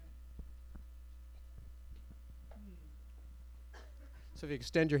So if you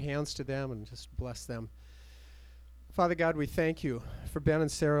extend your hands to them and just bless them. Father God, we thank you for Ben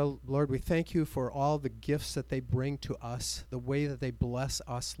and Sarah. Lord, we thank you for all the gifts that they bring to us, the way that they bless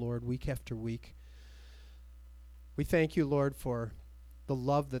us, Lord, week after week. We thank you, Lord, for the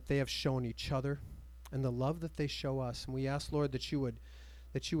love that they have shown each other and the love that they show us. And we ask, Lord, that you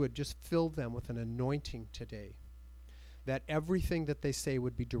would just fill them with an anointing today, that everything that they say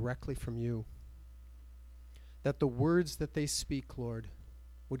would be directly from you, that the words that they speak, Lord,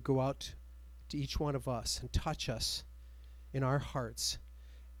 would go out to each one of us and touch us in our hearts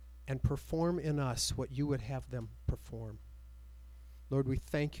and perform in us what you would have them perform. Lord, we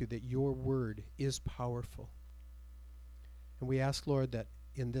thank you that your word is powerful. And we ask, Lord, that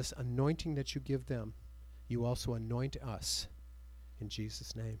in this anointing that you give them, you also anoint us. In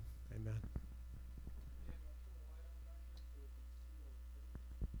Jesus' name, amen.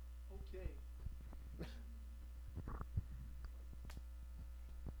 Okay.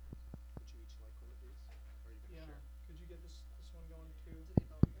 Would you each like one of these? Or are you Yeah. gonna share? Could you get this one going too?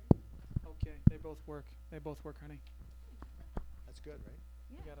 Okay. They both work. They both work, honey. That's good, right?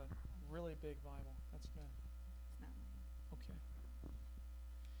 You got a really big Bible. That's good. Okay.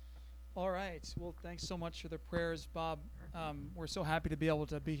 All right. Well, thanks so much for the prayers, Bob. We're so happy to be able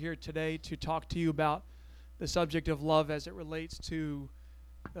to be here today to talk to you about the subject of love as it relates to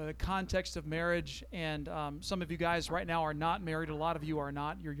the context of marriage. And some of you guys right now are not married. A lot of you are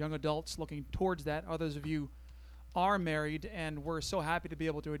not. You're young adults looking towards that. Others of you are married, and we're so happy to be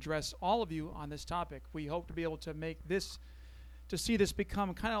able to address all of you on this topic. We hope to be able to make this, to see this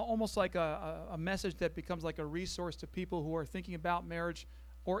become kind of almost like a message that becomes like a resource to people who are thinking about marriage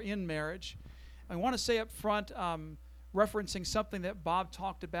or in marriage. I want to say up front, referencing something that Bob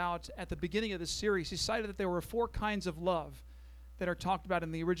talked about at the beginning of the series, he cited that there were 4 kinds of love that are talked about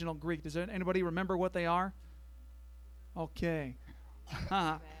in the original Greek. Does anybody remember what they are? Okay.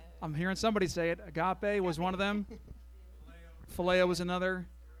 I'm hearing somebody say it. Agape was one of them. Phileo was another.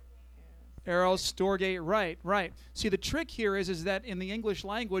 Eros, storge, right. See, the trick here is that in the English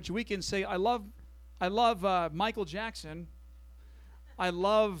language, we can say, I love Michael Jackson. I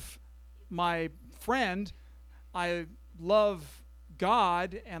love my friend. I love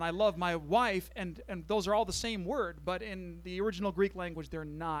God, and I love my wife, and those are all the same word, but in the original Greek language, they're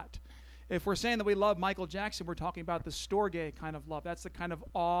not. If we're saying that we love Michael Jackson, we're talking about the storge kind of love. That's the kind of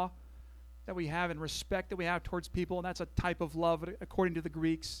awe that we have and respect that we have towards people, and that's a type of love according to the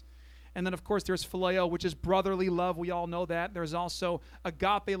Greeks. And then, of course, there's phileo, which is brotherly love. We all know that. There's also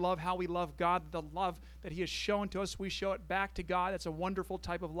agape love, how we love God, the love that he has shown to us. We show it back to God. That's a wonderful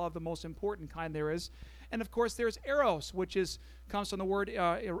type of love, the most important kind there is. And, of course, there's eros, which comes from the word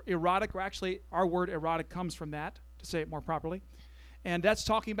erotic, or actually our word erotic comes from that, to say it more properly. And that's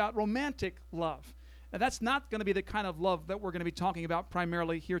talking about romantic love. Now, that's not going to be the kind of love that we're going to be talking about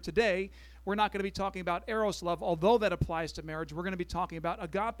primarily here today. We're not going to be talking about eros love, although that applies to marriage. We're going to be talking about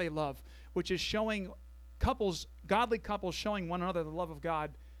agape love, which is showing godly couples showing one another the love of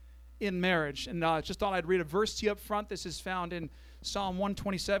God in marriage. And just thought I'd read a verse to you up front. This is found in Psalm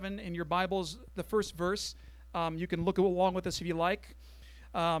 127 in your Bibles, the first verse. You can look along with us if you like.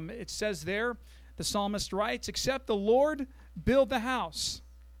 It says there, the psalmist writes, "Except the Lord build the house."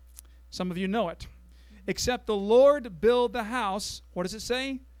 Some of you know it. "Except the Lord build the house," what does it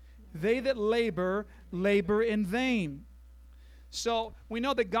say? "They that labor in vain." So we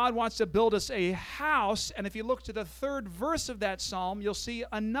know that God wants to build us a house, and if you look to the 3rd verse of that psalm, you'll see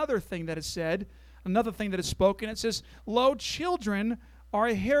another thing that is said, another thing that is spoken. It says, "Lo, children are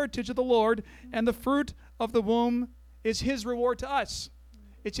a heritage of the Lord, and the fruit of the womb is his reward to us."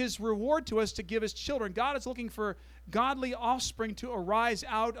 It's his reward to us to give us children. God is looking for godly offspring to arise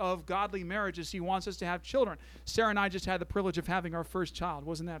out of godly marriages. He wants us to have children. Sarah and I just had the privilege of having our first child.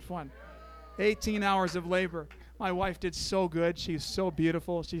 Wasn't that fun? 18 hours of labor. My wife did so good. She's so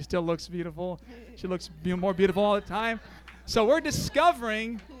beautiful. She still looks beautiful. She looks more beautiful all the time. So we're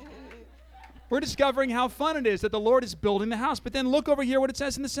discovering how fun it is that the Lord is building the house. But then look over here what it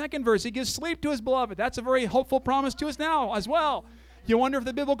says in the 2nd verse. He gives sleep to his beloved. That's a very hopeful promise to us now as well. You wonder if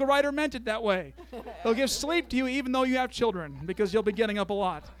the biblical writer meant it that way. He'll give sleep to you even though you have children, because you'll be getting up a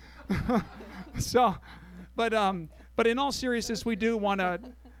lot. But in all seriousness, we do want to,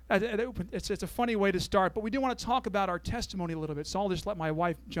 it's a funny way to start, but we do want to talk about our testimony a little bit. So I'll just let my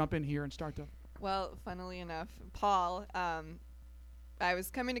wife jump in here and start to. Well, funnily enough, Paul, I was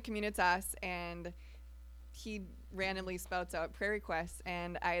coming to Communitas, and he randomly spouts out prayer requests,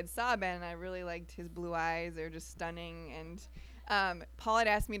 and I had saw Ben, and I really liked his blue eyes. They're just stunning, and Paul had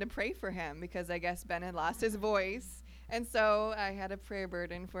asked me to pray for him because I guess Ben had lost his voice, and so I had a prayer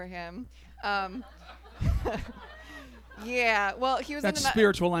burden for him. Yeah, well, he was That's in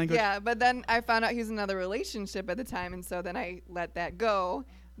spiritual language. Yeah, but then I found out he was in another relationship at the time, and so then I let that go.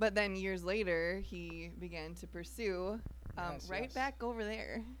 But then years later, he began to pursue Yes. back over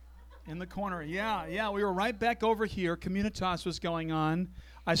there. In the corner. Yeah. We were right back over here. Communitas was going on.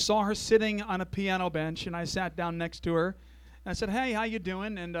 I saw her sitting on a piano bench, and I sat down next to her. And I said, "Hey, how you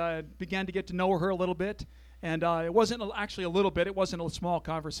doing?" And began to get to know her a little bit. And it wasn't actually a little bit. It wasn't a small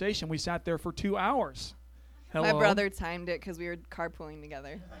conversation. We sat there for 2 hours. Hello. My brother timed it because we were carpooling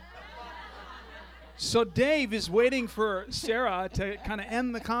together. So Dave is waiting for Sarah to kind of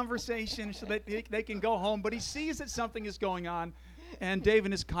end the conversation so that they can go home. But he sees that something is going on. And Dave,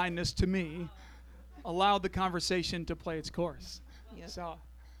 in his kindness to me, allowed the conversation to play its course. Yep. So,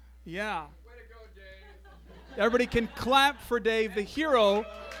 yeah. Way to go, Dave. Everybody can clap for Dave, the hero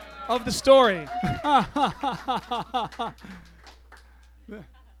of the story.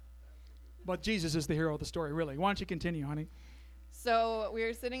 But Jesus is the hero of the story, really. Why don't you continue, honey? So we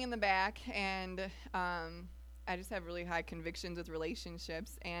were sitting in the back, and I just have really high convictions with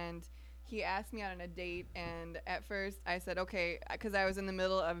relationships. And he asked me out on a date, and at first I said, okay, because I was in the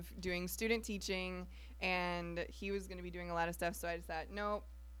middle of doing student teaching, and he was going to be doing a lot of stuff. So I just thought, no,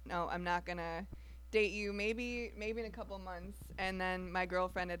 I'm not going to date you. Maybe in a couple months. And then my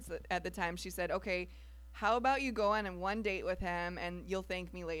girlfriend at the time, she said, okay, how about you go on one date with him, and you'll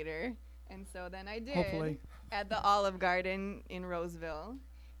thank me later. And so then I did. Hopefully. At the Olive Garden in Roseville.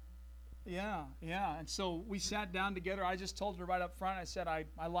 Yeah. And so we sat down together. I just told her right up front, I said, I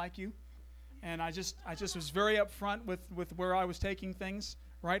like you. And I just was very upfront with where I was taking things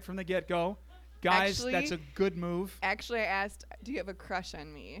right from the get-go. Guys, Actually, that's a good move. Actually, I asked, do you have a crush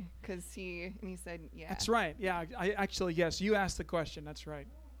on me? Because he said, yeah. That's right. Yeah, I actually, yes, you asked the question. That's right.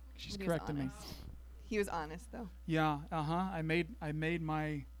 She's But he was correcting me. honest. He was honest, though. Yeah, I made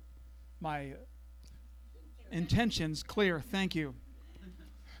my intentions clear. Thank you.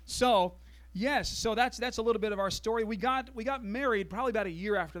 So, yes, so that's a little bit of our story. We got married probably about a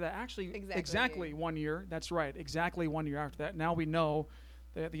year after that. Actually, exactly 1 year. That's right. Exactly 1 year after that. Now we know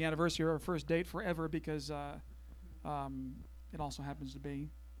the anniversary of our first date forever because it also happens to be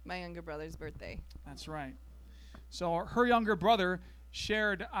My younger brother's birthday. That's right. So her younger brother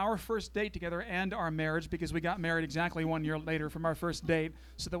shared our first date together and our marriage because we got married exactly 1 year later from our first date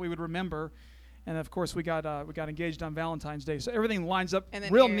so that we would remember. And, of course, we got engaged on Valentine's Day. So everything lines up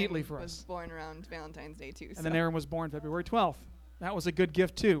real Aaron neatly for was us. born around Valentine's Day, too. And then Aaron was born February 12th. That was a good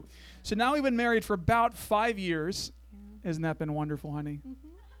gift, too. So now we've been married for about 5 years. Yeah. Hasn't that been wonderful, honey? Mm-hmm.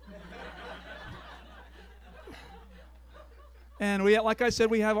 And like I said,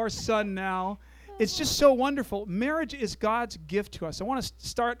 we have our son now. It's just so wonderful. Marriage is God's gift to us. I want to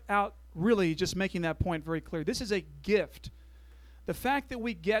start out really just making that point very clear. This is a gift. The fact that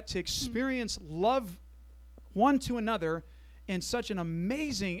we get to experience love one to another in such an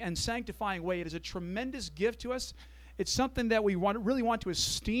amazing and sanctifying way, it is a tremendous gift to us. It's something that we really want to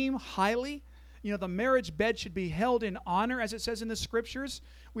esteem highly. You know, the marriage bed should be held in honor, as it says in the Scriptures.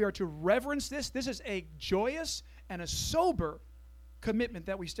 We are to reverence this. This is a joyous and a sober commitment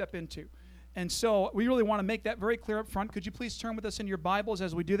that we step into. And so we really want to make that very clear up front. Could you please turn with us in your Bibles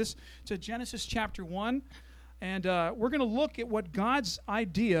as we do this to Genesis chapter 1. And we're going to look at what God's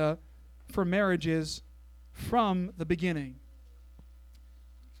idea for marriage is from the beginning.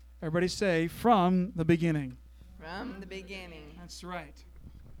 Everybody say, from the beginning. From the beginning. That's right.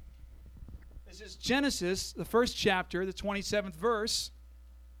 This is Genesis, the first chapter, the 27th verse.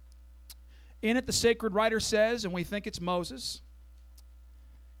 In it, the sacred writer says, and we think it's Moses.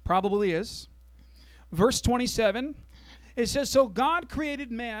 Probably is. Verse 27, it says, so God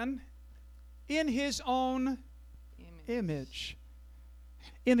created man in his own image.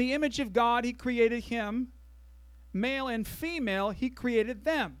 In the image of God, he created him. Male and female, he created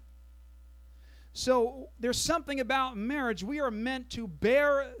them. So there's something about marriage. We are meant to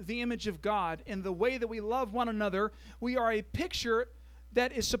bear the image of God in the way that we love one another. We are a picture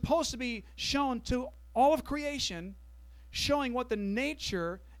that is supposed to be shown to all of creation, showing what the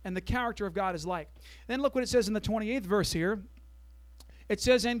nature and the character of God is like. Then look what it says in the 28th verse here. It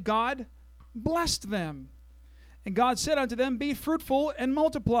says, and God blessed them. And God said unto them, be fruitful and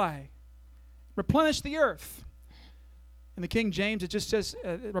multiply. Replenish the earth. In the King James, it just says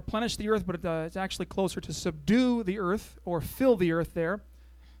replenish the earth, but it's actually closer to subdue the earth or fill the earth there.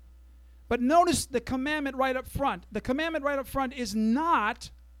 But notice the commandment right up front. The commandment right up front is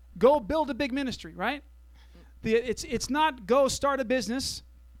not go build a big ministry, right? It's not go start a business.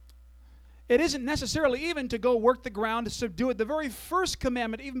 It isn't necessarily even to go work the ground to subdue it. The very first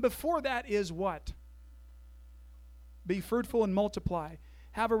commandment, even before that, is what? Be fruitful and multiply.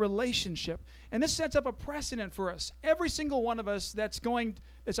 have a relationship. And this sets up a precedent for us. Every single one of us that's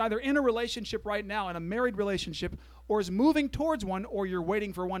either in a relationship right now, in a married relationship, or is moving towards one, or you're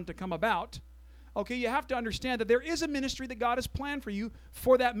waiting for one to come about, okay, you have to understand that there is a ministry that God has planned for you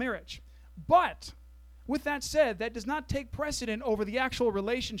for that marriage. But with that said, that does not take precedent over the actual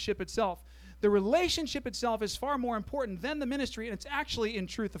relationship itself. The relationship itself is far more important than the ministry, and it's actually, in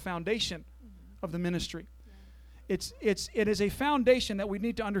truth, the foundation of the ministry. It is a foundation that we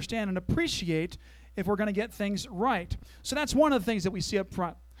need to understand and appreciate if we're going to get things right. So that's one of the things that we see up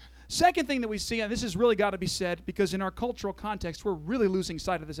front. Second thing that we see, and this has really got to be said, because in our cultural context, we're really losing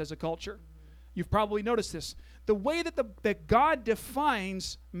sight of this as a culture. You've probably noticed this. The way that God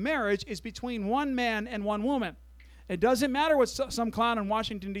defines marriage is between one man and one woman. It doesn't matter what some clown in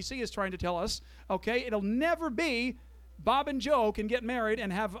Washington, D.C. is trying to tell us, okay? It'll never be Bob and Joe can get married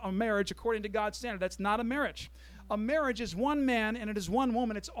and have a marriage according to God's standard. That's not a marriage. A marriage is one man and it is one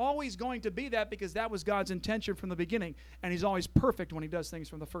woman. It's always going to be that because that was God's intention from the beginning. And he's always perfect when he does things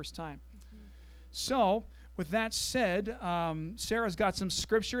from the first time. So, with that said, Sarah's got some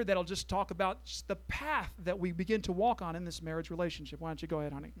scripture that'll just talk about just the path that we begin to walk on in this marriage relationship. Why don't you go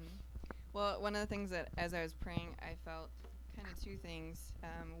ahead, honey? Well, one of the things that as I was praying, I felt kind of two things.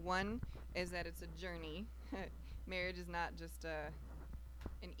 One is that it's a journey. Marriage is not just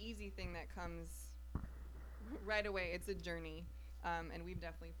an easy thing that comes right away. It's a journey, and we've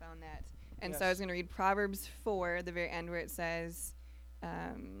definitely found that. And so I was going to read Proverbs 4, the very end where it says,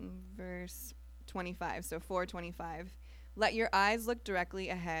 verse 25, so 4:25. Let your eyes look directly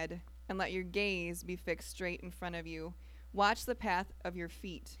ahead, and let your gaze be fixed straight in front of you. Watch the path of your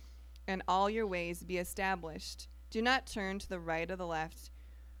feet, and all your ways be established. Do not turn to the right or the left.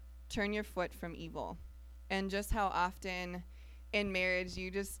 Turn your foot from evil. And just how often in marriage you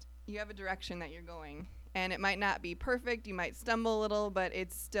have a direction that you're going. And it might not be perfect. You might stumble a little, but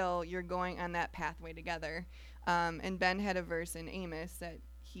it's still, you're going on that pathway together. And Ben had a verse in Amos that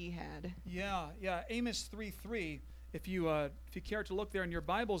he had. Yeah. Amos 3:3. If you care to look there in your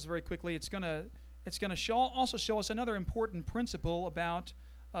Bibles very quickly, it's gonna also show us another important principle about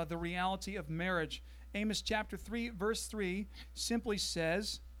the reality of marriage. Amos chapter 3, verse 3 simply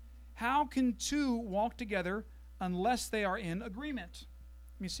says, "How can two walk together unless they are in agreement?"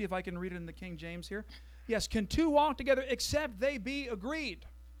 Let me see if I can read it in the King James here. Yes, can two walk together except they be agreed?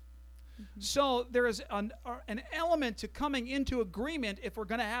 So there is an element to coming into agreement if we're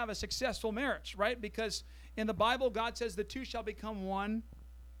going to have a successful marriage, right? Because in the Bible, God says the two shall become one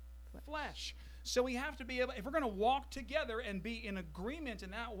flesh. So we have to be able, if we're going to walk together and be in agreement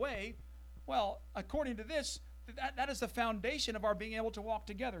in that way, well, according to this, that is the foundation of our being able to walk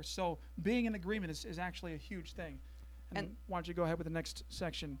together. So being in agreement is actually a huge thing. And why don't you go ahead with the next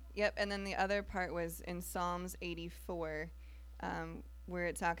section? Yep, and then the other part was in Psalms 84, where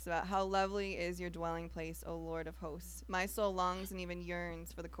it talks about how lovely is your dwelling place, O Lord of hosts. My soul longs and even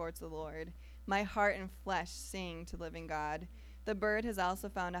yearns for the courts of the Lord. My heart and flesh sing to living God. The bird has also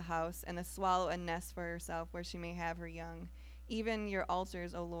found a house, and the swallow a nest for herself where she may have her young. Even your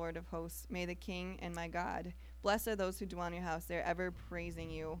altars, O Lord of hosts, may the King and my God. Blessed are those who dwell in your house. They are ever praising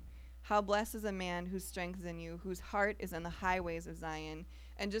you. How blessed is a man whose strength is in you, whose heart is in the highways of Zion.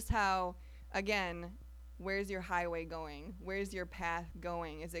 And just how, again, where's your highway going? Where's your path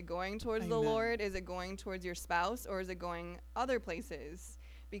going? Is it going towards the Lord? Is it going towards your spouse? Or is it going other places?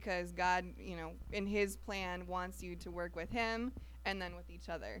 Because God, in his plan wants you to work with him and then with each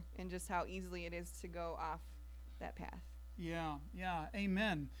other. And just how easily it is to go off that path. Yeah,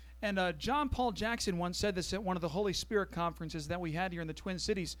 amen. And John Paul Jackson once said this at one of the Holy Spirit conferences that we had here in the Twin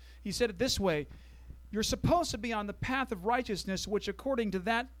Cities. He said it this way: you're supposed to be on the path of righteousness, which according to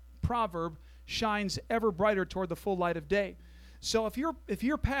that proverb shines ever brighter toward the full light of day. So if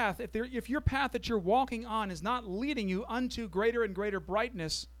your path that you're walking on is not leading you unto greater and greater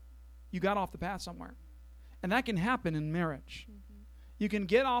brightness, you got off the path somewhere. And that can happen in marriage. Mm-hmm. You can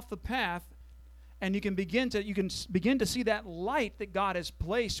get off the path, and you can begin to see that light that God has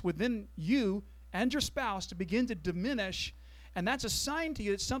placed within you and your spouse to begin to diminish, and that's a sign to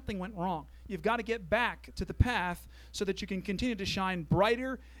you that something went wrong. You've got to get back to the path so that you can continue to shine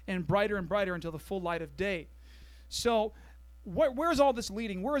brighter and brighter and brighter until the full light of day. So where's all this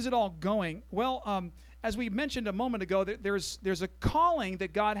leading? Where is it all going? Well, as we mentioned a moment ago, there's a calling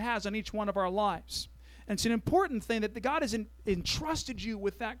that God has on each one of our lives. And it's an important thing that God has entrusted you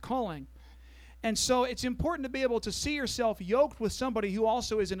with that calling. And so it's important to be able to see yourself yoked with somebody who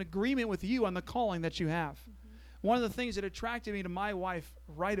also is in agreement with you on the calling that you have. Mm-hmm. One of the things that attracted me to my wife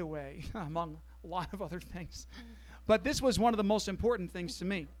right away, among a lot of other things, but this was one of the most important things to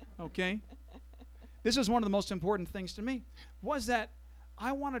me, okay? This was one of the most important things to me, was that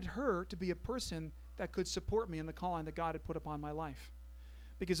I wanted her to be a person that could support me in the calling that God had put upon my life.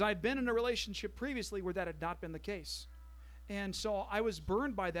 Because I'd been in a relationship previously where that had not been the case. And so I was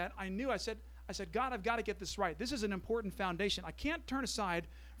burned by that. I said, God, I've got to get this right. This is an important foundation. I can't turn aside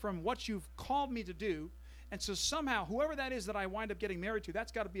from what you've called me to do. And so somehow, whoever that is that I wind up getting married to,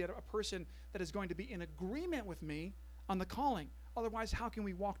 that's got to be a person that is going to be in agreement with me on the calling. Otherwise, how can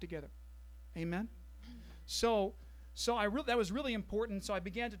we walk together? Amen? So that was really important. So I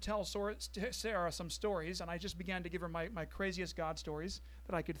began to tell Sarah some stories, and I just began to give her my craziest God stories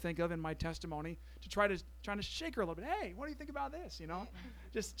that I could think of in my testimony to try to shake her a little bit. Hey, what do you think about this?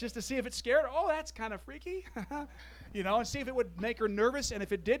 Just to see if it scared her. Oh, that's kind of freaky. And see if it would make her nervous. And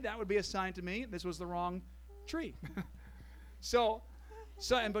if it did, that would be a sign to me this was the wrong tree.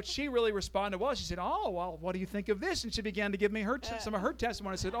 But she really responded well. She said, "Oh, well, what do you think of this?" And she began to give me some of her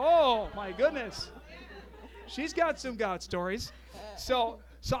testimony. I said, "Oh, my goodness." She's got some God stories. So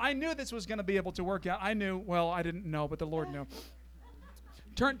I knew this was going to be able to work out. I didn't know, but the Lord knew.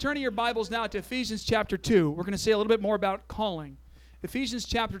 Turn to your Bibles now to Ephesians chapter 2. We're going to say a little bit more about calling. Ephesians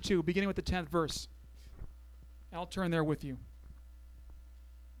chapter 2, beginning with the 10th verse. I'll turn there with you.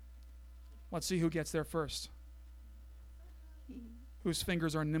 Let's see who gets there first. Whose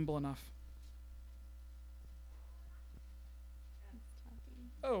fingers are nimble enough.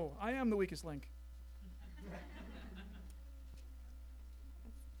 Oh, I am the weakest link.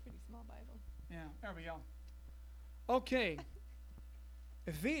 Pretty small Bible. Yeah, there we go. Okay.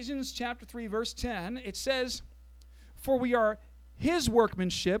 Ephesians chapter 3, verse 10, it says, "For we are his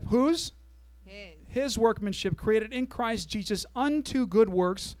workmanship," whose? His workmanship, created in Christ Jesus unto good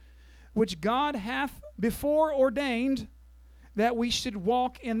works, which God hath before ordained that we should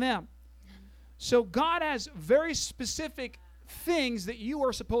walk in them. So God has very specific things that you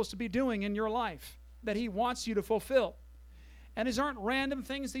are supposed to be doing in your life that he wants you to fulfill. And these aren't random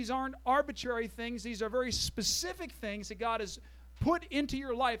things. These aren't arbitrary things. These are very specific things that God has put into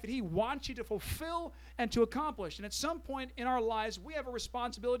your life that he wants you to fulfill and to accomplish. And at some point in our lives, we have a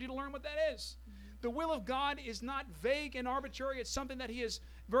responsibility to learn what that is. The will of God is not vague and arbitrary. It's something that he is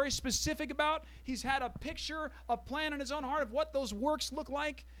very specific about. He's had a picture, a plan in his own heart of what those works look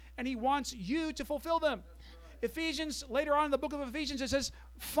like, and he wants you to fulfill them. Ephesians, later on in the book of Ephesians, it says,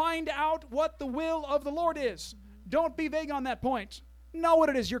 find out what the will of the Lord is. Don't be vague on that point. Know what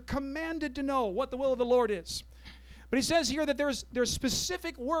it is. You're commanded to know what the will of the Lord is. But he says here that there's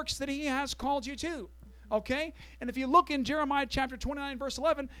specific works that he has called you to. Okay? And if you look in Jeremiah chapter 29, verse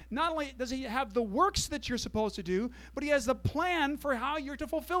 11, not only does he have the works that you're supposed to do, but he has the plan for how you're to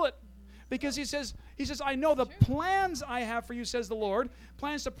fulfill it. Because he says, I know the plans I have for you, says the Lord,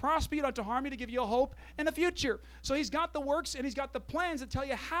 plans to prosper you, not to harm you, to give you a hope and a future. So he's got the works and he's got the plans that tell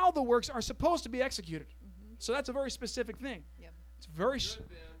you how the works are supposed to be executed. So that's a very specific thing. Yep. It's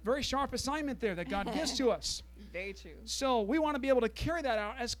a very sharp assignment there that God gives to us. Very true. So we want to be able to carry that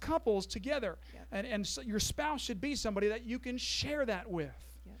out as couples together. Yep. And so your spouse should be somebody that you can share that with.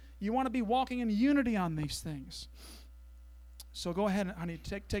 Yep. You want to be walking in unity on these things. So go ahead, honey,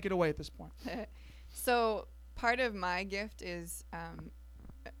 take it away at this point. So part of my gift is,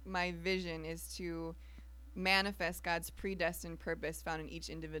 my vision is to manifest God's predestined purpose found in each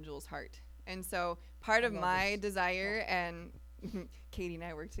individual's heart. And so part of my desire, and Katie and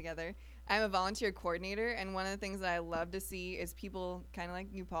I work together, I'm a volunteer coordinator, and one of the things that I love to see is people, kind of like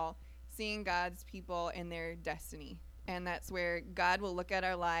you, Paul, seeing God's people in their destiny. And that's where God will look at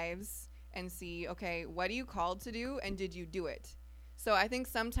our lives and see, okay, what are you called to do, and did you do it? So I think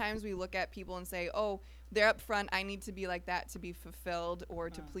sometimes we look at people and say, oh, they're up front, I need to be like that to be fulfilled or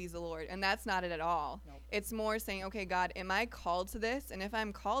to please the Lord. And that's not it at all. Nope. It's more saying, okay, God, am I called to this? And if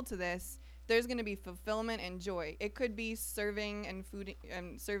I'm called to this, there's going to be fulfillment and joy. It could be serving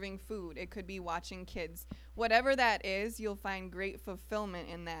food. It could be watching kids. Whatever that is, you'll find great fulfillment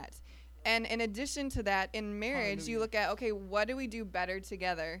in that. And in addition to that, in marriage, you look at, okay, what do we do better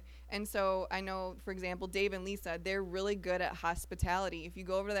together? And so I know, for example, Dave and Lisa, they're really good at hospitality. If you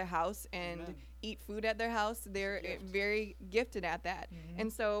go over to their house and eat food at their house, they're very gifted at that. Mm-hmm.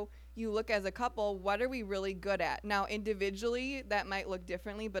 And so you look as a couple, what are we really good at? Now, individually, that might look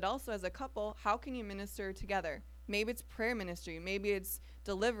differently, but also as a couple, how can you minister together? Maybe it's prayer ministry. Maybe it's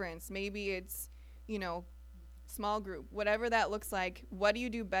deliverance. Maybe it's, small group, whatever that looks like. What do you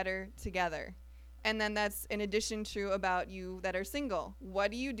do better together? And then that's in addition to about you that are single.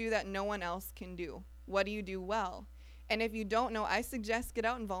 What do you do that no one else can do? What do you do well? And if you don't know, I suggest get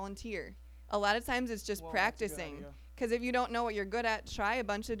out and volunteer. A lot of times it's just practicing. Because if you don't know what you're good at, try a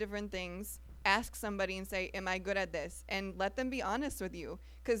bunch of different things. Ask somebody and say, am I good at this? And let them be honest with you.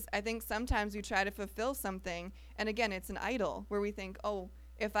 Because I think sometimes we try to fulfill something, and again, it's an idol where we think, oh,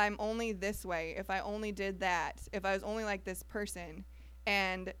 if I'm only this way, if I only did that, if I was only like this person,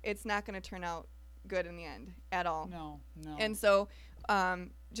 and it's not going to turn out good in the end at all. No. And so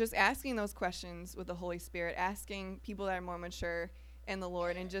just asking those questions with the Holy Spirit, asking people that are more mature in the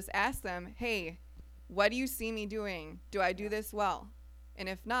Lord, and just ask them, hey, what do you see me doing? Do I do this well? And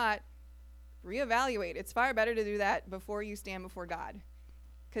if not, reevaluate. It's far better to do that before you stand before God,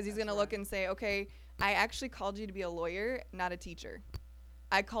 because he's going to look and say, okay, I actually called you to be a lawyer, not a teacher.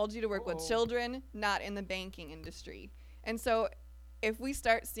 I called you to work with children, not in the banking industry. And so if we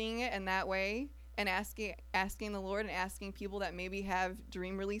start seeing it in that way and asking the Lord and asking people that maybe have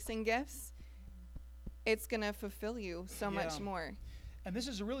dream releasing gifts, it's going to fulfill you so much more. And this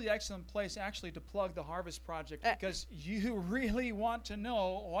is a really excellent place actually to plug the Harvest Project, because you really want to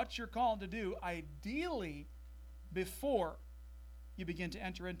know what you're called to do, ideally before you begin to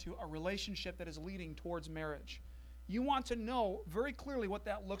enter into a relationship that is leading towards marriage. You want to know very clearly what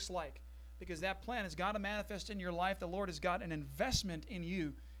that looks like, because that plan has got to manifest in your life. The Lord has got an investment in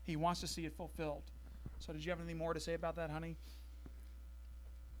you. He wants to see it fulfilled. So did you have anything more to say about that, honey?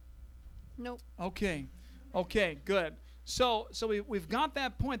 Nope. Okay, good. So we've got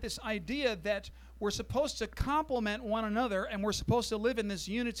that point, this idea that we're supposed to complement one another and we're supposed to live in this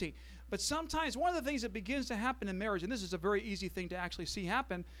unity. But sometimes one of the things that begins to happen in marriage, and this is a very easy thing to actually see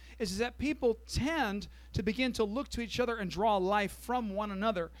happen, is that people tend to begin to look to each other and draw life from one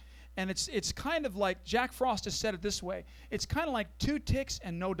another. And it's kind of like, Jack Frost has said it this way, it's kind of like two ticks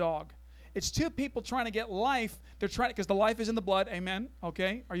and no dog. It's two people trying to get life. They're trying, because the life is in the blood. Amen.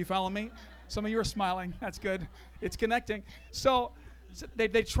 Okay. Are you following me? Some of you are smiling. That's good. It's connecting. So they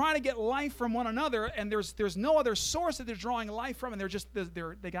try to get life from one another, and there's no other source that they're drawing life from, and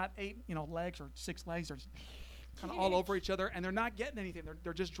they got 8 legs or 6 legs, or kind of all over each other, and they're not getting anything.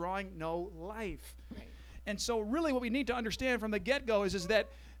 They're just drawing no life. Right. And so really what we need to understand from the get-go is that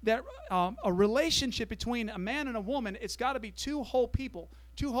a relationship between a man and a woman, it's got to be two whole people,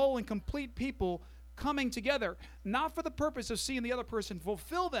 two whole and complete people coming together, not for the purpose of seeing the other person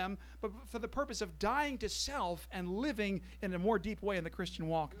fulfill them, but for the purpose of dying to self and living in a more deep way in the Christian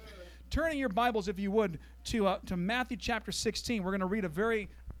walk. Turning your Bibles, if you would, to Matthew chapter 16. We're going to read a very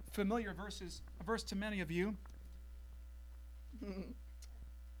familiar verse to many of you. Yep.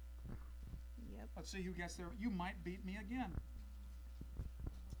 Let's see who gets there. You might beat me again.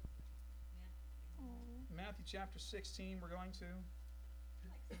 Matthew chapter 16, we're going to.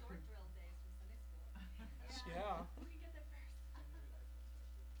 Like sword drill days from Sunday school. Yeah. Who can get there first?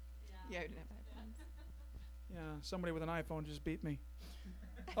 Yeah, I didn't have headphones. Yeah, somebody with an iPhone just beat me.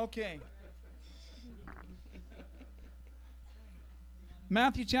 Okay.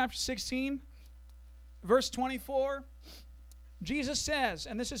 Matthew chapter 16, verse 24. Jesus says,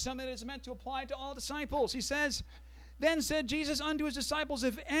 and this is something that is meant to apply to all disciples. He says, then said Jesus unto his disciples,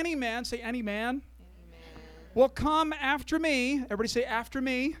 if any man, say any man, will come after me, everybody say after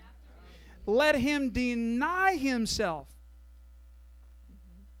me, let him deny himself.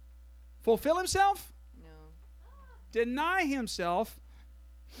 Fulfill himself? No. Deny himself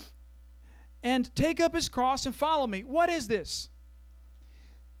and take up his cross and follow me. What is this?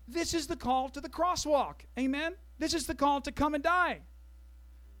 This is the call to the crosswalk. Amen? This is the call to come and die.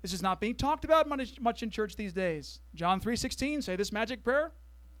 This is not being talked about much in church these days. John 3:16, say this magic prayer.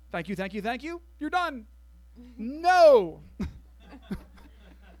 Thank you, thank you, thank you. You're done. No.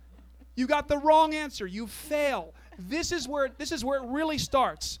 You got the wrong answer. You fail. This is where it really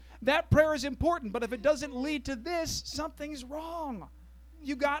starts. That prayer is important, but if it doesn't lead to this, something's wrong.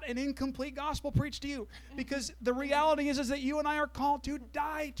 You got an incomplete gospel preached to you, because the reality is that you and I are called to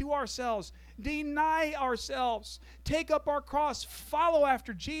die to ourselves, deny ourselves, take up our cross, follow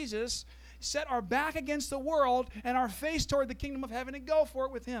after Jesus, set our back against the world and our face toward the kingdom of heaven and go for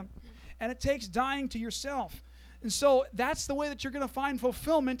it with him. And it takes dying to yourself. And so that's the way that you're going to find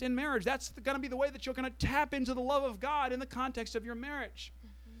fulfillment in marriage. That's going to be the way that you're going to tap into the love of God in the context of your marriage.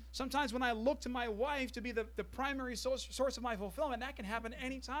 Sometimes when I look to my wife to be the primary source of my fulfillment, that can happen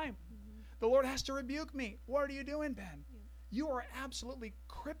anytime. The Lord has to rebuke me. What are you doing, Ben? You are absolutely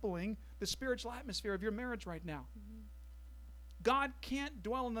crippling the spiritual atmosphere of your marriage right now. God can't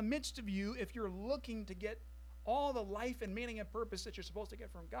dwell in the midst of you if you're looking to get all the life and meaning and purpose that you're supposed to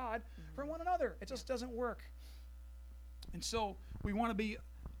get from God from one another. It just doesn't work. And so we want to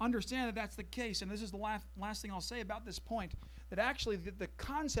understand that that's the case. And this is the last thing I'll say about this point, that actually the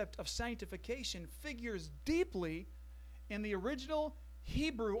concept of sanctification figures deeply in the original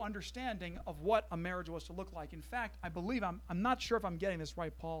Hebrew understanding of what a marriage was to look like. In fact, I believe, I'm not sure if I'm getting this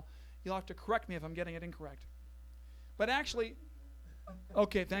right, Paul. You'll have to correct me if I'm getting it incorrect. But actually,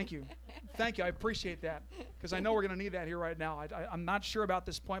 Okay, thank you. Thank you. I appreciate that because I know we're going to need that here right now. I'm not sure about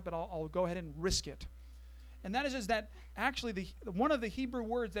this point, but I'll go ahead and risk it. And that is that actually one of the Hebrew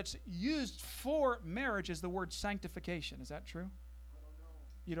words that's used for marriage is the word sanctification. Is that true? I don't know.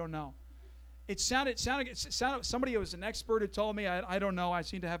 You don't know. It sounded somebody who was an expert who told me, I don't know. I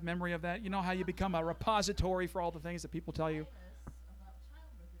seem to have memory of that. You know how you become a repository for all the things that people tell you? About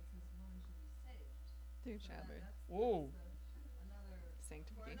childbirth, it says woman should be saved. Through childbirth. Whoa.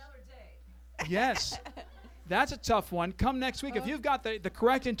 Sanctification. Another day. Yes. That's a tough one. Come next week. If you've got the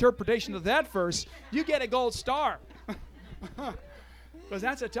correct interpretation of that verse, you get a gold star. Because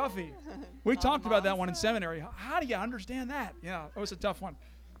that's a toughie. We talked about that one in seminary. How do you understand that? Yeah, it was a tough one.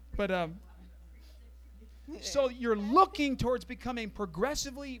 But so you're looking towards becoming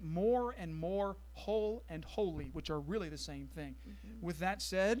progressively more and more whole and holy, which are really the same thing. Mm-hmm. With that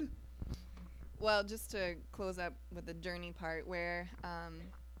said, Well, just to close up with the journey part, where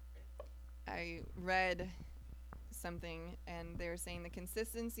I read something and they were saying the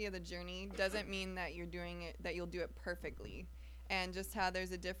consistency of the journey doesn't mean that you're doing it, that you'll do it perfectly, and just how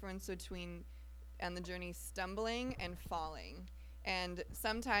there's a difference between on the journey stumbling and falling. And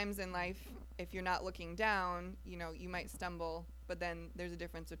sometimes in life, if you're not looking down, you might stumble, but then there's a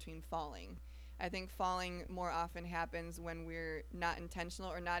difference between falling. I think falling more often happens when we're not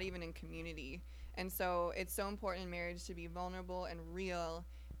intentional or not even in community. And so it's so important in marriage to be vulnerable and real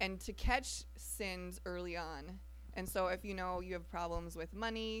and to catch sins early on. And so if you have problems with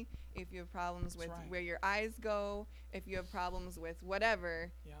money, if you have problems with where your eyes go, if you have problems with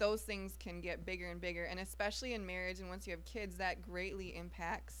whatever, those things can get bigger and bigger. And especially in marriage and once you have kids, that greatly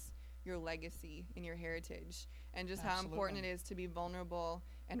impacts your legacy and your heritage. And just how important it is to be vulnerable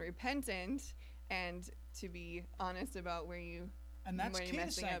and repentant and to be honest about where you and that's where key you're to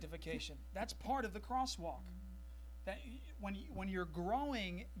messing up. sanctification. That's part of the crosswalk. That when you're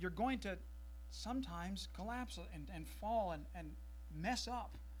growing, you're going to sometimes collapse and fall and mess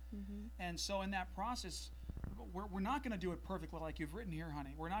up. Mm-hmm. And so in that process, we're not going to do it perfectly like you've written here,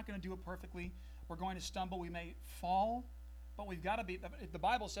 honey. We're not going to do it perfectly. We're going to stumble. We may fall, but we've got to be. The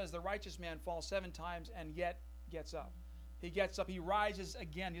Bible says the righteous man falls 7 times and yet gets up. He gets up. He rises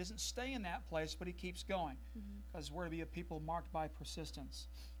again. He doesn't stay in that place, but he keeps going because we're to be a people marked by persistence.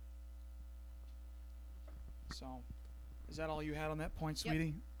 So is that all you had on that point, sweetie?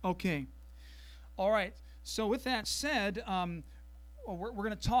 Yep. Okay. All right. So with that said, we're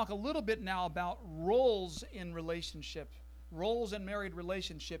going to talk a little bit now about roles in relationship, roles in married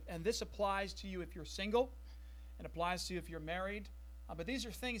relationship. And this applies to you if you're single. It applies to you if you're married. But these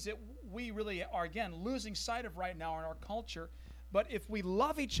are things that we really are, again, losing sight of right now in our culture. But if we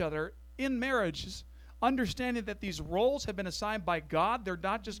love each other in marriages, understanding that these roles have been assigned by God, they're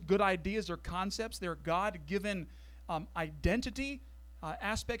not just good ideas or concepts, they're God-given identity,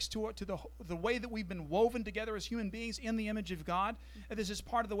 aspects to the way that we've been woven together as human beings in the image of God. And this is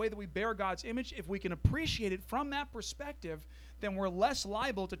part of the way that we bear God's image. If we can appreciate it from that perspective, then we're less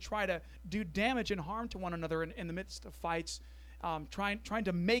liable to try to do damage and harm to one another in the midst of fights, trying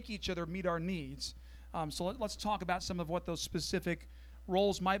to make each other meet our needs. So let's talk about some of what those specific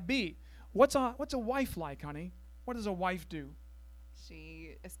roles might be. What's a wife like, honey? What does a wife do?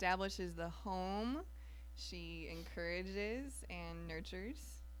 She establishes the home. She encourages and nurtures.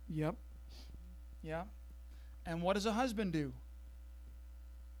 Yep. Yeah. And what does a husband do?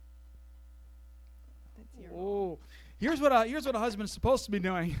 That's your Oh, here's what a husband is supposed to be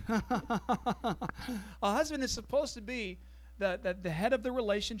doing. A husband is supposed to be the head of the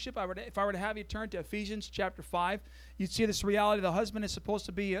relationship. If I were to have you turn to Ephesians chapter 5, you'd see this reality. The husband is supposed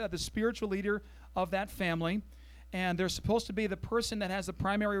to be the spiritual leader of that family. And they're supposed to be the person that has the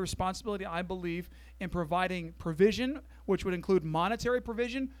primary responsibility, I believe, in providing provision, which would include monetary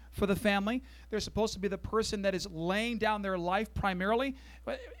provision for the family. They're supposed to be the person that is laying down their life primarily.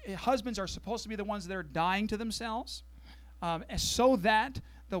 But husbands are supposed to be the ones that are dying to themselves, so that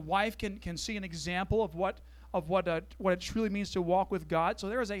the wife can see an example of what it truly means to walk with God. So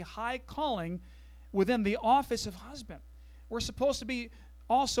there is a high calling within the office of husband. We're supposed to be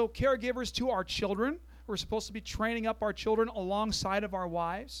also caregivers to our children. We're supposed to be training up our children alongside of our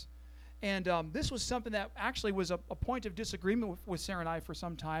wives. And this was something that actually was a point of disagreement with Sarah and I for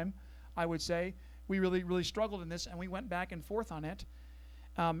some time, I would say. We really, really struggled in this, and we went back and forth on it.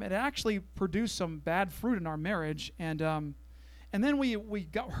 It actually produced some bad fruit in our marriage. And then we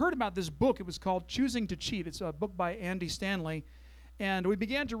heard about this book. It was called Choosing to Cheat. It's a book by Andy Stanley. And we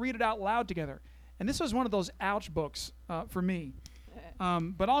began to read it out loud together. And this was one of those ouch books for me.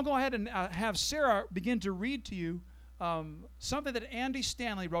 But I'll go ahead and have Sarah begin to read to you something that Andy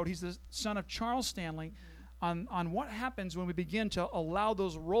Stanley wrote. He's the son of Charles Stanley. on what happens when we begin to allow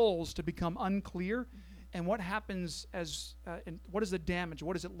those roles to become unclear, and what happens and what is the damage?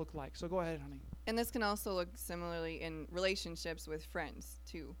 What does it look like? So go ahead, honey. And this can also look similarly in relationships with friends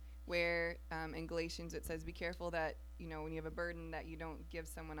too, where in Galatians it says, be careful that, when you have a burden, that you don't give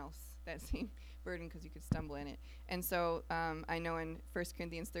someone else that same burden, because you could stumble in it. And so I know in 1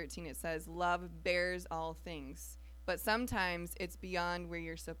 Corinthians 13 it says, love bears all things. But sometimes it's beyond where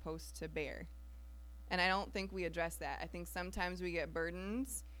you're supposed to bear. And I don't think we address that. I think sometimes we get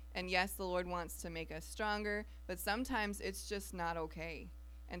burdens, and yes, the Lord wants to make us stronger, but sometimes it's just not okay.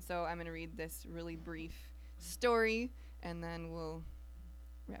 And so I'm going to read this really brief story, and then we'll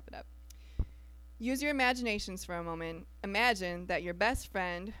wrap it up. Use your imaginations for a moment. Imagine that your best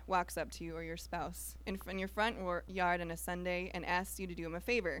friend walks up to you, or your spouse, in your front yard on a Sunday and asks you to do him a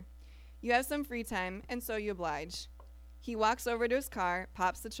favor. You have some free time, and so you oblige. He walks over to his car,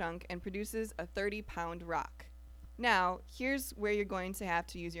 pops the trunk, and produces a 30-pound rock. Now, here's where you're going to have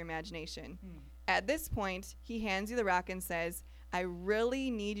to use your imagination. At this point, he hands you the rock and says, I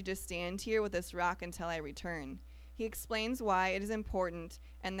really need you to stand here with this rock until I return. He explains why it is important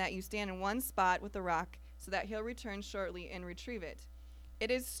and that you stand in one spot with the rock so that he'll return shortly and retrieve it.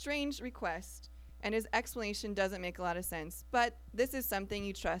 It is a strange request, and his explanation doesn't make a lot of sense, but this is something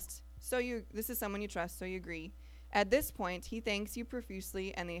you trust, so you agree. At this point, he thanks you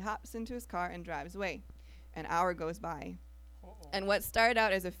profusely, and then he hops into his car and drives away. An hour goes by. And what started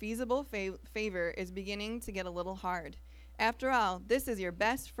out as a feasible favor is beginning to get a little hard. After all, this is your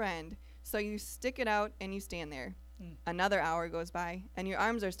best friend, so you stick it out and you stand there. Another hour goes by, and your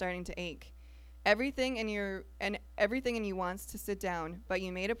arms are starting to ache. Everything in you wants to sit down, but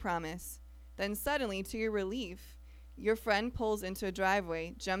you made a promise. Then suddenly, to your relief, your friend pulls into a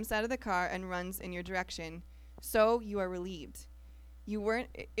driveway, jumps out of the car, and runs in your direction. So you are relieved.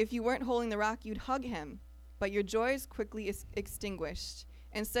 If you weren't holding the rock, you'd hug him, but your joy is quickly extinguished.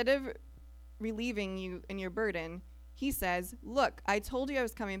 Instead of relieving you in your burden, he says, look, I told you I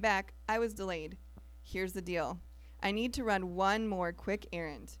was coming back. I was delayed. Here's the deal. I need to run one more quick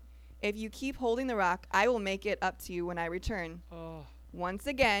errand. If you keep holding the rock, I will make it up to you when I return. Once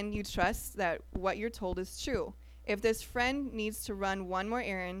again, you trust that what you're told is true. If this friend needs to run one more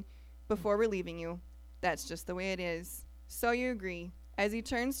errand before relieving you, that's just the way it is. So you agree. As he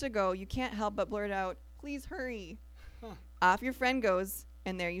turns to go, you can't help but blurt out, please hurry. Off your friend goes,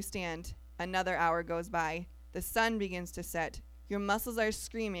 and there you stand. Another hour goes by. The sun begins to set. Your muscles are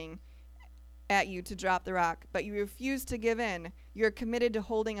screaming at you to drop the rock, but you refuse to give in. You're committed to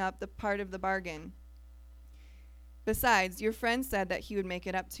holding up the part of the bargain. Besides, your friend said that he would make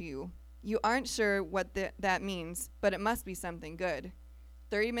it up to you. You aren't sure what that means, but it must be something good.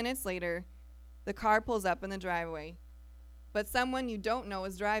 30 minutes later, the car pulls up in the driveway, but someone you don't know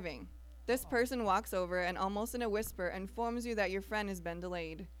is driving. This person walks over and almost in a whisper informs you that your friend has been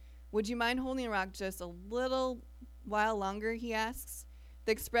delayed. Would you mind holding the rock just a little while longer, he asks.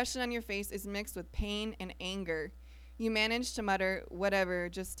 The expression on your face is mixed with pain and anger. You manage to mutter, whatever,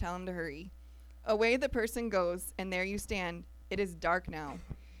 just tell him to hurry. Away the person goes, and there you stand. It is dark now.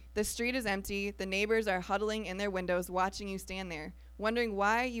 The street is empty. The neighbors are huddling in their windows watching you stand there, wondering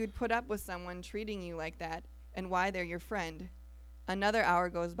why you'd put up with someone treating you like that and why they're your friend. Another hour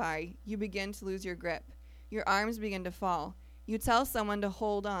goes by. You begin to lose your grip. Your arms begin to fall. You tell someone to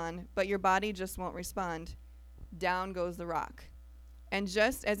hold on, but your body just won't respond. Down goes the rock. And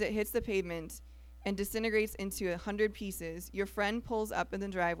just as it hits the pavement and disintegrates into 100 pieces, your friend pulls up in the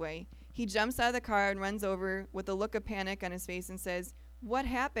driveway. He jumps out of the car and runs over with a look of panic on his face and says, what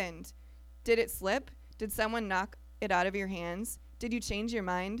happened? Did it slip? Did someone knock it out of your hands? Did you change your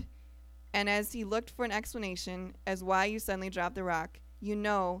mind? And as he looked for an explanation as why you suddenly dropped the rock, you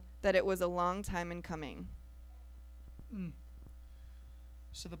know that it was a long time in coming.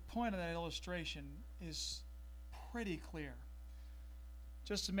 So the point of that illustration is pretty clear.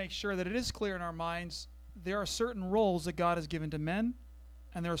 Just to make sure that it is clear in our minds, there are certain roles that God has given to men,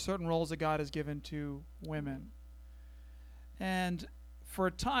 and there are certain roles that God has given to women. And for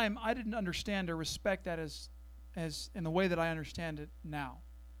a time, I didn't understand or respect that as in the way that I understand it now.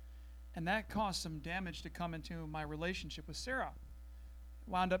 And that caused some damage to come into my relationship with Sarah.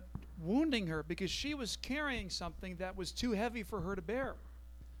 Wound up wounding her because she was carrying something that was too heavy for her to bear.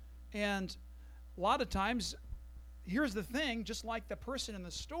 And a lot of times, here's the thing, just like the person in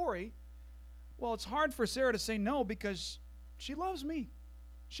the story, well, it's hard for Sarah to say no because she loves me.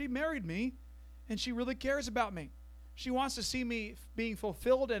 She married me, and she really cares about me. She wants to see me being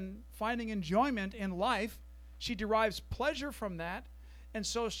fulfilled and finding enjoyment in life. She derives pleasure from that. And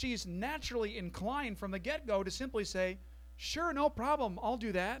so she's naturally inclined from the get-go to simply say, sure, no problem, I'll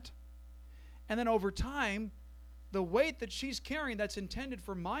do that. And then over time, the weight that she's carrying that's intended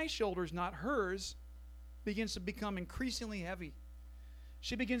for my shoulders, not hers, begins to become increasingly heavy.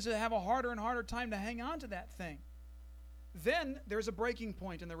 She begins to have a harder and harder time to hang on to that thing. Then there's a breaking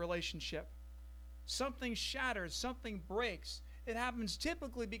point in the relationship. Something shatters, something breaks. It happens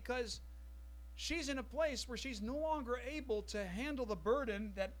typically because she's in a place where she's no longer able to handle the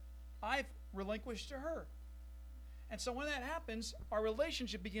burden that I've relinquished to her. And so when that happens, our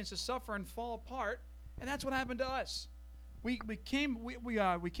relationship begins to suffer and fall apart, and that's what happened to us. We came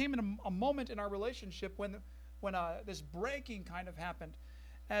in a moment in our relationship when this breaking kind of happened.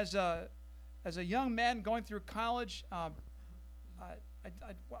 As a young man going through college,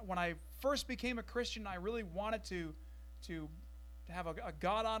 when I first became a Christian, I really wanted to have a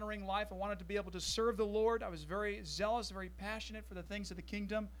God-honoring life. I wanted to be able to serve the Lord. I was very zealous, very passionate for the things of the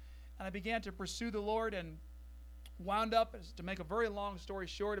kingdom, and I began to pursue the Lord and wound up, to make a very long story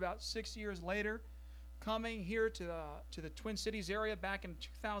short, about 6 years later, coming here to the Twin Cities area back in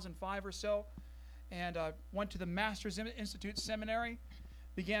 2005 or so, and went to the Masters Institute Seminary.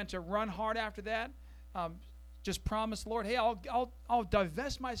 Began to run hard after that. Just promised the Lord, hey, I'll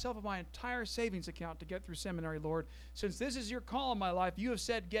divest myself of my entire savings account to get through seminary, Lord. Since this is your call in my life, you have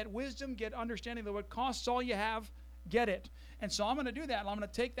said, get wisdom, get understanding that what costs all you have, get it. And so I'm going to do that, and I'm going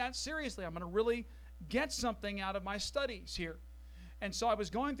to take that seriously. I'm going to really get something out of my studies here. And so I was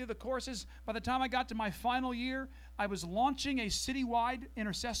going through the courses. By the time I got to my final year, I was launching a citywide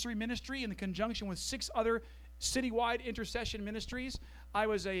intercessory ministry in conjunction with 6 other citywide intercession ministries. I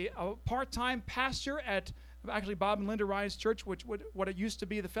was a part-time pastor at actually Bob and Linda Ryan's church, what it used to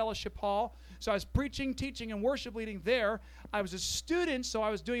be the Fellowship Hall. So I was preaching, teaching, and worship leading there. I was a student, so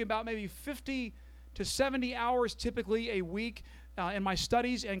I was doing about maybe 50 to 70 hours typically a week in my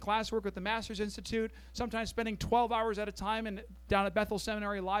studies and classwork at the Masters Institute, sometimes spending 12 hours at a time down at Bethel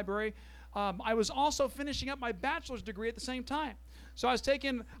Seminary Library. I was also finishing up my bachelor's degree at the same time. So I was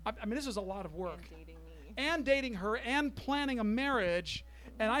taking, this was a lot of work. And dating her and planning a marriage.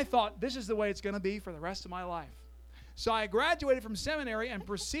 And I thought, this is the way it's going to be for the rest of my life. So I graduated from seminary and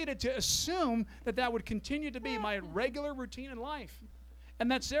proceeded to assume that would continue to be my regular routine in life.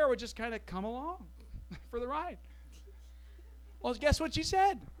 And that Sarah would just kind of come along for the ride. Well, guess what she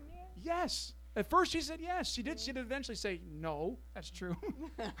said? Yes. At first she said yes. She did eventually say, no, that's true.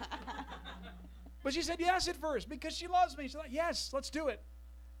 But she said yes at first because she loves me. She's like, yes, let's do it.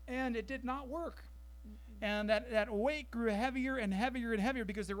 And it did not work. And that weight grew heavier and heavier and heavier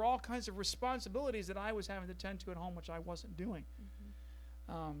because there were all kinds of responsibilities that I was having to tend to at home, which I wasn't doing.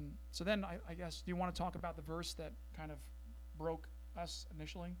 So then I guess, do you want to talk about the verse that kind of broke us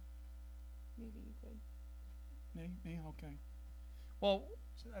initially? Maybe you could. Me? Okay. Well,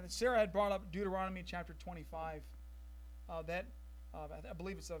 Sarah had brought up Deuteronomy chapter 25. I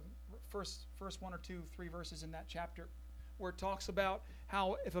believe it's the first 1 or 2, 3 verses in that chapter where it talks about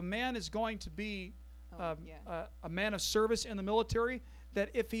how if a man is going to be a man of service in the military, that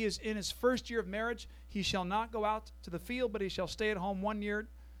if he is in his first year of marriage, he shall not go out to the field, but he shall stay at home 1 year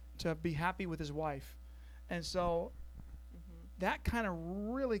to be happy with his wife. And so that kind of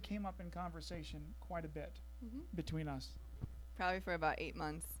really came up in conversation quite a bit between us. Probably for about 8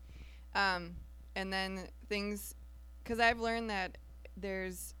 months. And then things, because I've learned that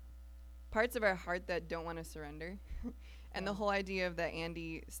there's parts of our heart that don't want to surrender. And the whole idea of the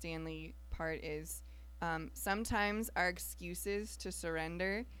Andy Stanley part is sometimes our excuses to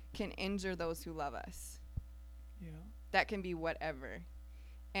surrender can injure those who love us. Yeah. That can be whatever.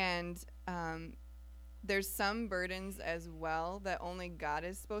 And there's some burdens as well that only God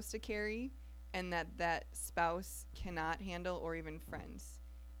is supposed to carry and that spouse cannot handle, or even friends.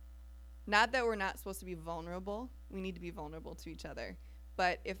 Not that we're not supposed to be vulnerable. We need to be vulnerable to each other.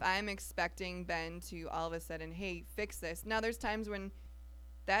 But if I'm expecting Ben to all of a sudden, hey, fix this. Now there's times when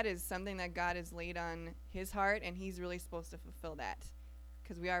that is something that God has laid on his heart, and he's really supposed to fulfill that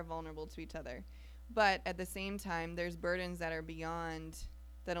because we are vulnerable to each other. But at the same time, there's burdens that are beyond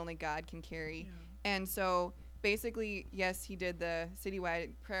that only God can carry. Yeah. And so basically, yes, he did the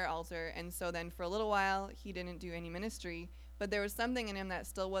citywide prayer altar, and so then for a little while, he didn't do any ministry, but there was something in him that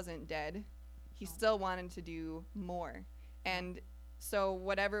still wasn't dead. He still wanted to do more. And so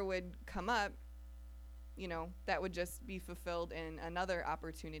whatever would come up, that would just be fulfilled in another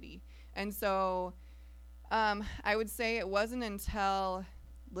opportunity. And so I would say it wasn't until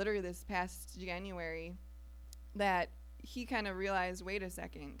literally this past January that he kind of realized, wait a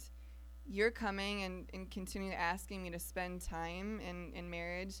second, you're coming and continue asking me to spend time in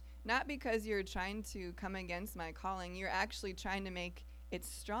marriage, not because you're trying to come against my calling, you're actually trying to make it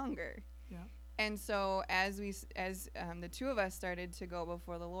stronger. Yeah. And so as the two of us started to go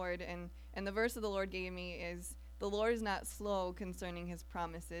before the Lord, and the verse of the Lord gave me is The Lord is not slow concerning his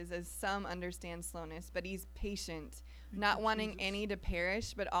promises, as some understand slowness, but he's patient, not you, wanting Jesus. any to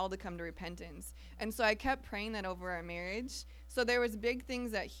perish, but all to come to repentance. And so I kept praying that over our marriage. So there was big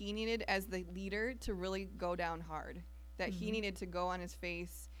things that he needed as the leader to really go down hard, that he Mhm. needed to go on his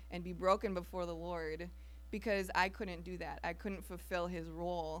face and be broken before the Lord, because I couldn't do that. I couldn't fulfill his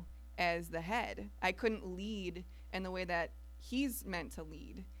role as the head. I couldn't lead in the way that he's meant to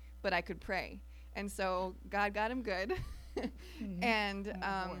lead, but I could pray. And so God got him good. Mhm. And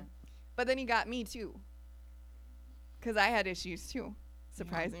Oh, boy. but then he got me too, because I had issues too,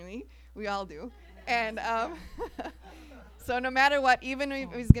 surprisingly. We all do. And so no matter what, even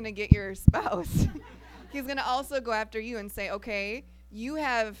if he's going to get your spouse, he's going to also go after you and say, okay, you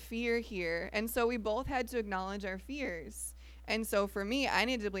have fear here. And so we both had to acknowledge our fears. And so for me, I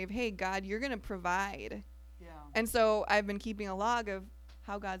needed to believe, hey, God, you're going to provide. Yeah. And so I've been keeping a log of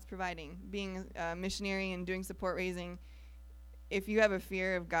how God's providing, being a missionary and doing support raising. If you have a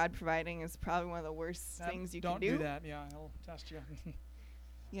fear of God providing, is probably one of the worst things you Don't can do. do that. Yeah, he'll test you.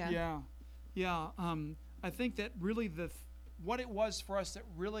 Yeah. Yeah. I think that really what it was for us that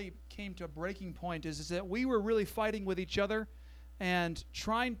really came to a breaking point is that we were really fighting with each other and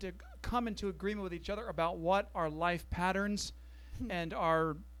trying to come into agreement with each other about what our life patterns and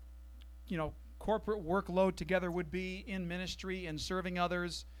our, corporate workload together would be in ministry and serving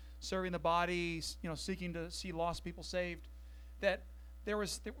others, serving the body, seeking to see lost people saved. That there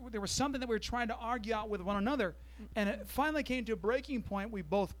was something that we were trying to argue out with one another, and it finally came to a breaking point. We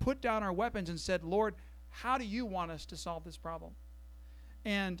both put down our weapons and said, Lord, how do you want us to solve this problem?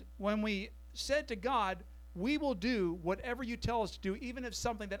 And when we said to God, we will do whatever you tell us to do, even if it's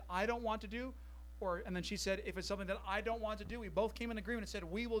something that I don't want to do, and then she said, if it's something that I don't want to do, we both came in agreement and said,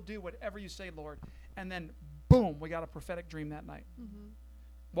 we will do whatever you say, Lord. And then, boom, we got a prophetic dream that night. Mm-hmm.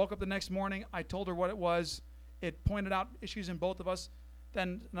 Woke up the next morning. I told her what it was. It pointed out issues in both of us.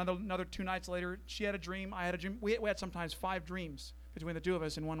 Then another 2 nights later, she had a dream. I had a dream. We had sometimes 5 dreams between the two of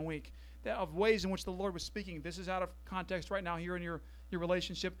us in 1 week of ways in which the Lord was speaking. This is out of context right now here in your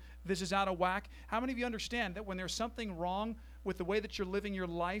relationship. This is out of whack. How many of you understand that when there's something wrong with the way that you're living your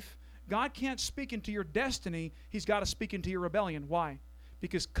life, God can't speak into your destiny. He's got to speak into your rebellion. Why?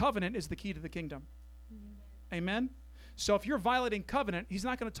 Because covenant is the key to the kingdom. Mm-hmm. Amen? So if you're violating covenant, he's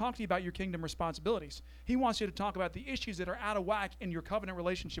not going to talk to you about your kingdom responsibilities. He wants you to talk about the issues that are out of whack in your covenant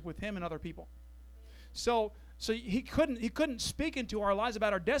relationship with him and other people. So he couldn't speak into our lives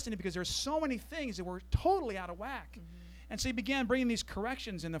about our destiny because there's so many things that were totally out of whack. Mm-hmm. And so he began bringing these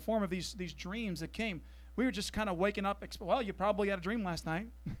corrections in the form of these dreams that came. We were just kind of waking up, well, you probably had a dream last night.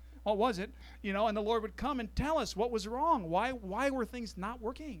 What was it? And the Lord would come and tell us what was wrong. Why were things not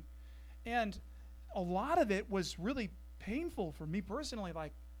working? And a lot of it was really painful for me personally,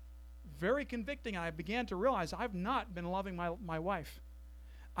 like very convicting. I began to realize I've not been loving my wife.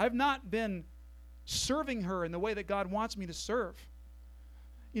 I've not been serving her in the way that God wants me to serve.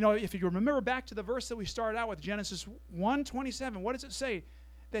 If you remember back to the verse that we started out with, Genesis 1:27, what does it say?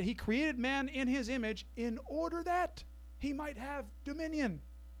 That he created man in his image in order that he might have dominion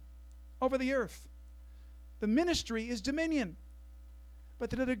over the earth. The ministry is dominion. But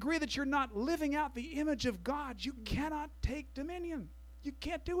to the degree that you're not living out the image of God, you cannot take dominion. You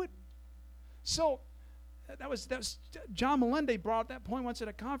can't do it. So that was John Melende brought that point once at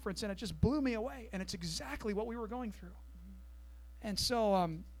a conference, and it just blew me away. And it's exactly what we were going through. And so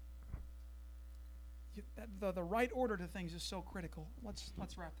the right order to things is so critical.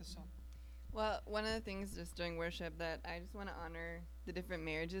 Let's wrap this up. Well, one of the things just during worship that I just want to honor the different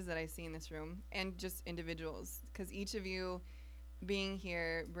marriages that I see in this room and just individuals, because each of you being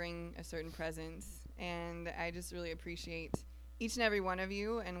here bring a certain presence, and I just really appreciate each and every one of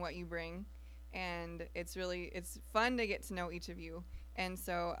you and what you bring, and it's fun to get to know each of you. And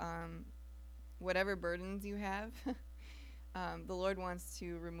so whatever burdens you have, the Lord wants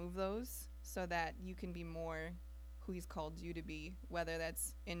to remove those so that you can be more who he's called you to be, whether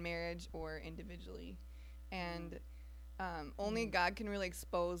that's in marriage or individually. And only God can really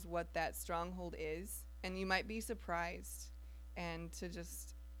expose what that stronghold is, and you might be surprised, and to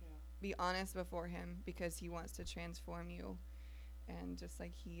just be honest before him, because he wants to transform you, and just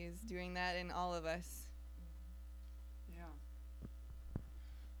like he is doing that in all of us.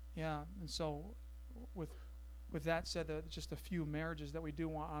 Yeah. And so with that said, just a few marriages that we do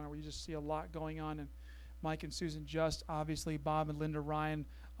want to honor. We just see a lot going on, and Mike and Susan Just, obviously Bob and Linda Ryan,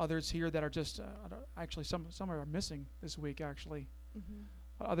 others here that are just actually some are missing this week actually. Mm-hmm.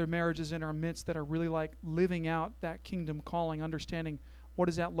 Other marriages in our midst that are really like living out that kingdom calling, understanding what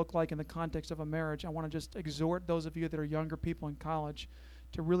does that look like in the context of a marriage. I want to just exhort those of you that are younger people in college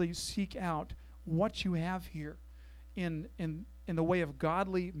to really seek out what you have here. in the way of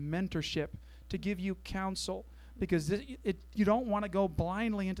godly mentorship to give you counsel, because you don't want to go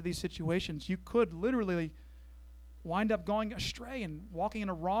blindly into these situations. You could literally wind up going astray and walking in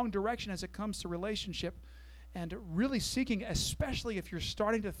a wrong direction as it comes to relationship, and really seeking, especially if you're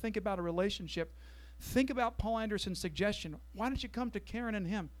starting to think about a relationship, think about Paul Anderson's suggestion. Why don't you come to Karen and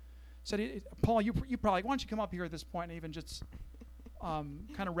him? Said, Paul, you probably, why don't you come up here at this point and even just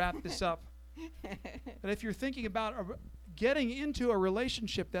kind of wrap this up. But if you're thinking about getting into a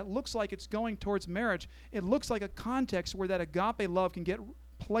relationship that looks like it's going towards marriage, it looks like a context where that agape love can get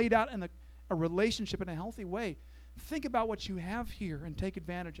played out in a relationship in a healthy way. Think about what you have here and take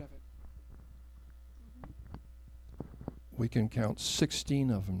advantage of it. We can count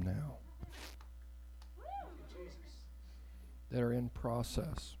 16 of them now that are in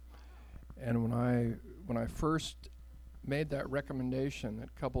process. And when I first made that recommendation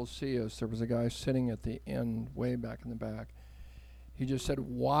that couples see us, there was a guy sitting at the end, way back in the back. He just said,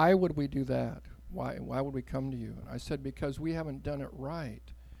 "Why would we do that? Why would we come to you?" And I said, "Because we haven't done it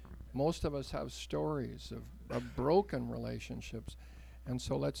right. Most of us have stories of broken relationships, and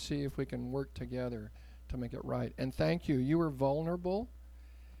so let's see if we can work together to make it right." And thank you. You were vulnerable.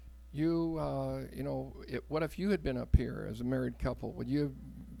 What if you had been up here as a married couple? Would you have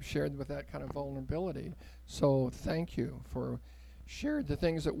shared with that kind of vulnerability? So thank you for sharing the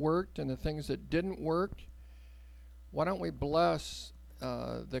things that worked and the things that didn't work. Why don't we bless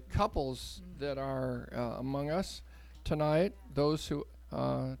the couples that are among us tonight, those who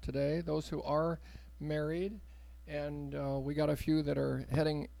are married, and we got a few that are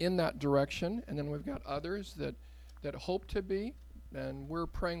heading in that direction, and then we've got others that hope to be, and we're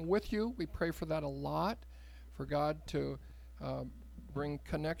praying with you. We pray for that a lot, for God to bring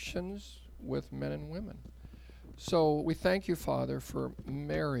connections with men and women. So we thank you, Father, for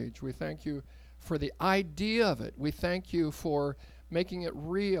marriage. We thank you for the idea of it. We thank you for making it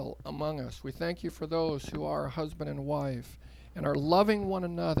real among us. We thank you for those who are husband and wife and are loving one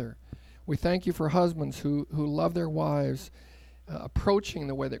another. We thank you for husbands who love their wives, approaching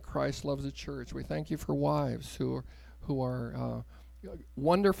the way that Christ loves the church. We thank you for wives who are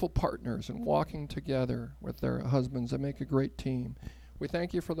wonderful partners and walking together with their husbands and make a great team. We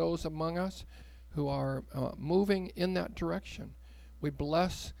thank you for those among us who are moving in that direction. We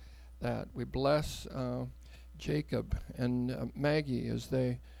bless that. We bless Jacob and Maggie as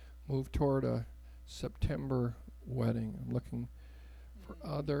they move toward a September wedding. I'm looking for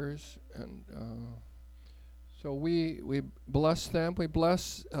others, and so we bless them. We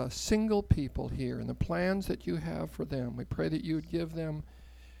bless single people here and the plans that you have for them. We pray that you would give them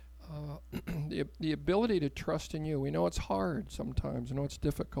the ability to trust in you. We know it's hard sometimes. I know it's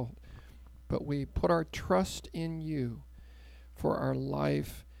difficult, but we put our trust in you for our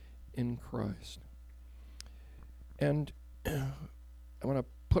life in Christ. And I want to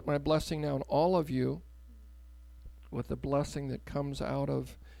put my blessing now on all of you with the blessing that comes out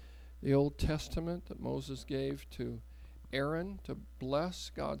of the Old Testament that Moses gave to Aaron to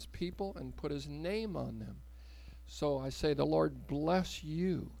bless God's people and put his name on them. So I say, the Lord bless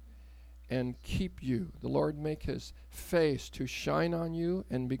you and keep you. The Lord make his face to shine on you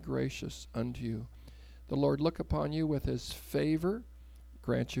and be gracious unto you. The Lord look upon you with his favor,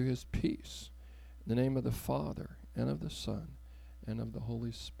 grant you his peace. In the name of the Father, and of the Son, and of the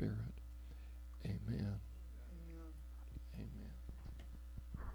Holy Spirit. Amen.